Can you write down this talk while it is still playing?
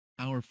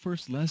Our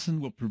first lesson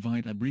will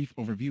provide a brief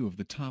overview of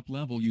the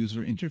top-level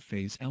user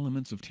interface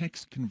elements of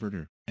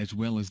TextConverter, as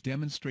well as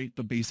demonstrate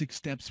the basic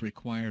steps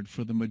required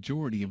for the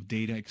majority of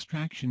data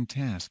extraction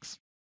tasks.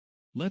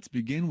 Let's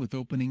begin with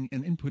opening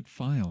an input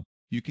file.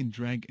 You can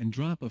drag and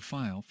drop a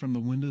file from the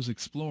Windows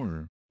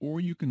Explorer,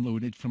 or you can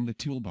load it from the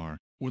toolbar,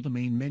 or the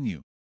main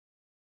menu.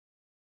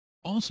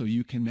 Also,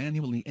 you can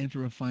manually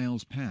enter a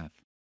file's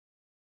path.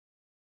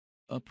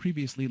 A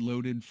previously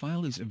loaded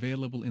file is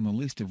available in a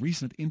list of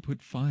recent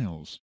input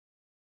files.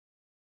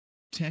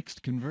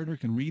 TextConverter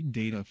can read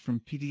data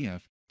from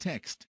PDF,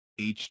 text,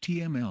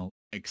 HTML,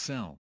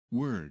 Excel,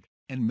 Word,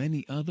 and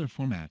many other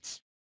formats.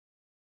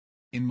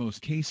 In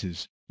most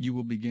cases, you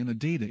will begin a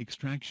data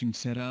extraction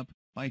setup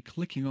by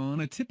clicking on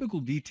a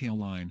typical detail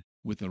line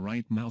with the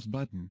right mouse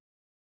button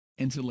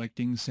and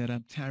selecting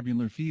Setup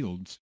Tabular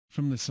Fields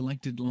from the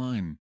selected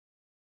line.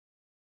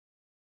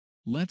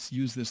 Let's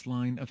use this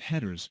line of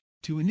headers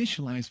to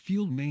initialize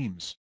field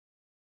names.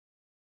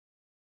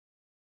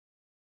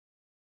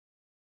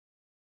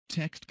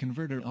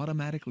 TextConverter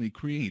automatically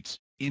creates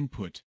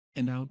input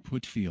and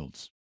output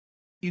fields.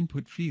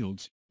 Input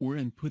fields, or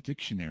input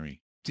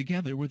dictionary,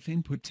 together with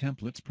input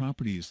templates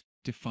properties,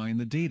 define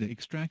the data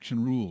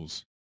extraction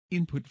rules.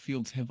 Input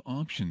fields have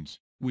options,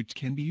 which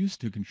can be used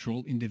to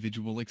control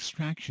individual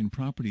extraction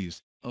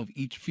properties of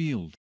each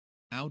field.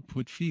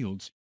 Output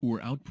fields,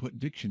 or output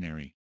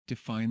dictionary,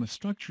 define the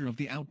structure of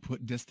the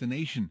output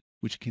destination,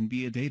 which can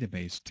be a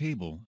database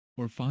table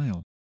or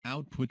file.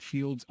 Output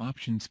fields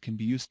options can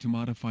be used to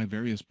modify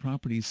various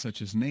properties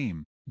such as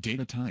name,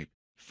 data type,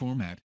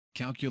 format,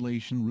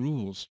 calculation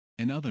rules,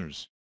 and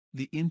others.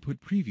 The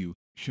input preview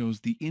shows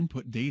the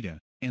input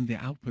data, and the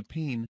output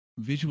pane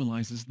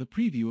visualizes the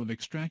preview of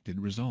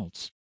extracted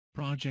results.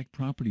 Project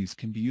properties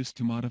can be used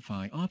to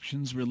modify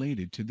options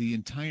related to the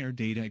entire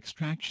data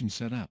extraction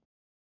setup.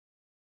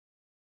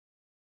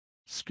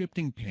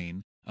 Scripting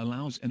pane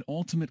allows an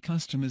ultimate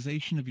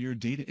customization of your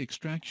data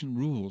extraction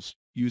rules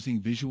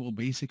using Visual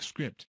Basic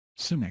Script,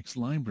 SiMX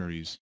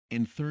libraries,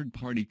 and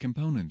third-party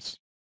components.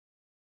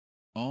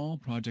 All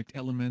project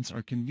elements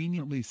are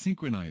conveniently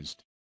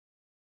synchronized.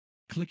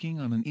 Clicking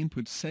on an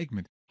input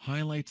segment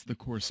highlights the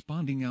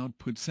corresponding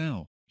output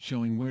cell,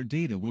 showing where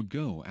data will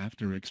go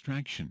after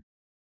extraction.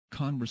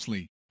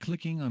 Conversely,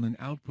 clicking on an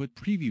output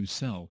preview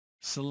cell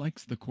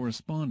selects the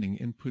corresponding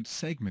input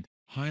segment,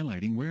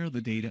 highlighting where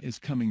the data is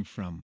coming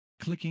from.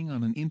 Clicking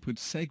on an input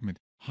segment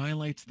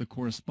highlights the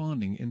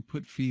corresponding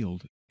input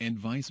field, and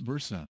vice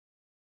versa.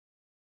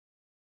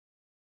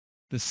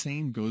 The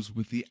same goes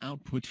with the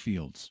output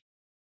fields.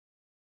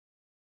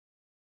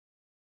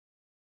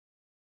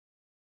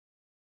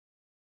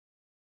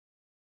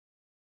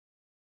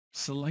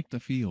 Select a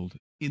field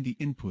in the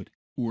input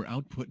or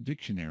output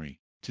dictionary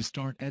to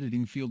start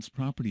editing fields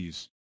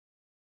properties.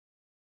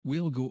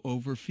 We'll go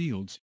over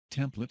fields,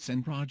 templates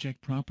and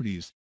project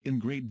properties in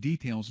great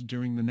details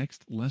during the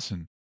next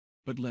lesson.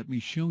 But let me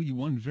show you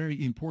one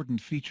very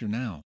important feature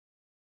now.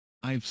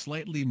 I've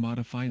slightly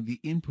modified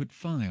the input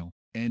file,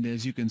 and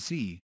as you can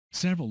see,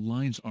 several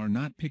lines are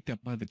not picked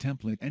up by the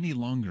template any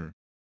longer.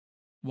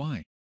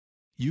 Why?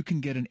 You can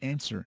get an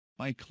answer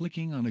by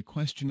clicking on a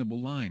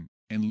questionable line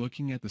and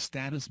looking at the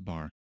status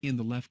bar in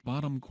the left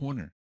bottom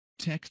corner.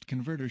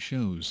 TextConverter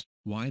shows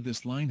why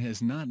this line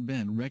has not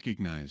been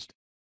recognized.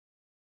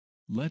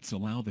 Let's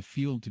allow the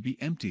field to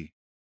be empty.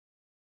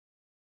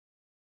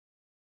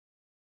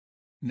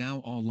 Now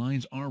all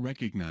lines are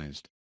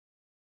recognized.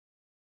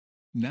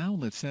 Now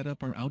let's set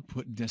up our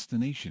output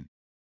destination.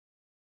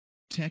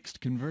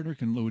 TextConverter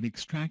can load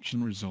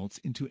extraction results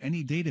into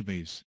any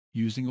database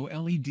using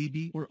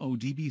OLEDB or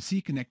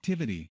ODBC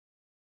connectivity.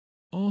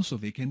 Also,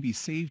 they can be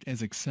saved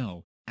as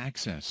Excel,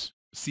 Access,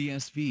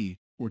 CSV,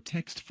 or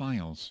text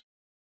files.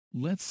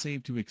 Let's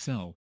save to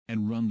Excel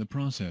and run the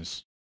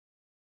process.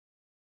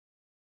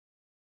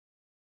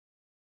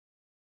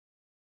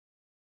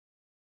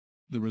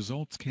 The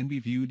results can be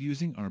viewed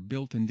using our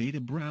built-in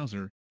data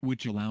browser,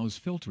 which allows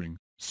filtering,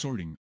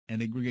 sorting,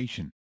 and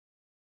aggregation.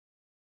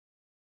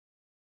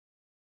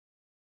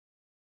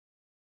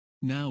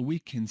 Now we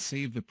can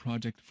save the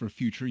project for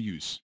future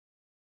use.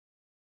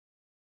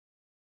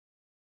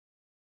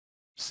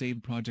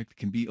 Save project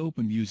can be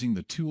opened using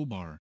the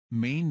toolbar,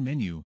 main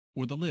menu,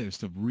 or the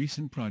list of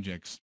recent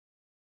projects.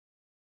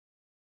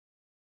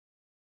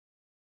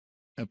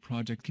 A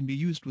project can be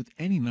used with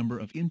any number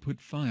of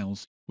input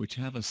files, which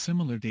have a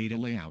similar data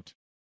layout.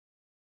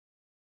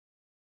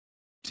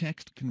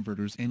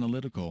 TextConverter's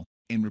analytical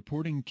and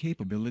reporting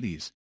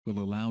capabilities will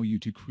allow you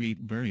to create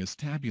various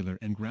tabular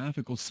and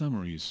graphical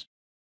summaries.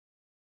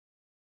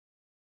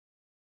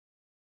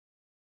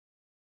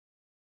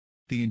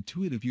 The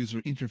intuitive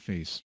user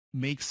interface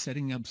makes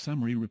setting up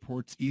summary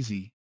reports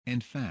easy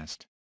and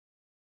fast.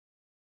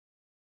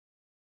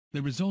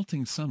 The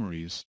resulting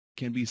summaries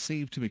can be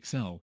saved to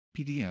Excel,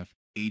 PDF,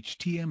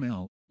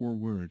 HTML, or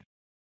Word.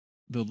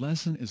 The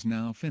lesson is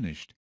now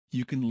finished.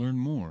 You can learn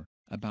more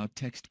about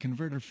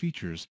TextConverter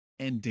features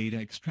and data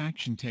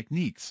extraction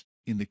techniques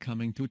in the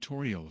coming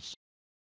tutorials.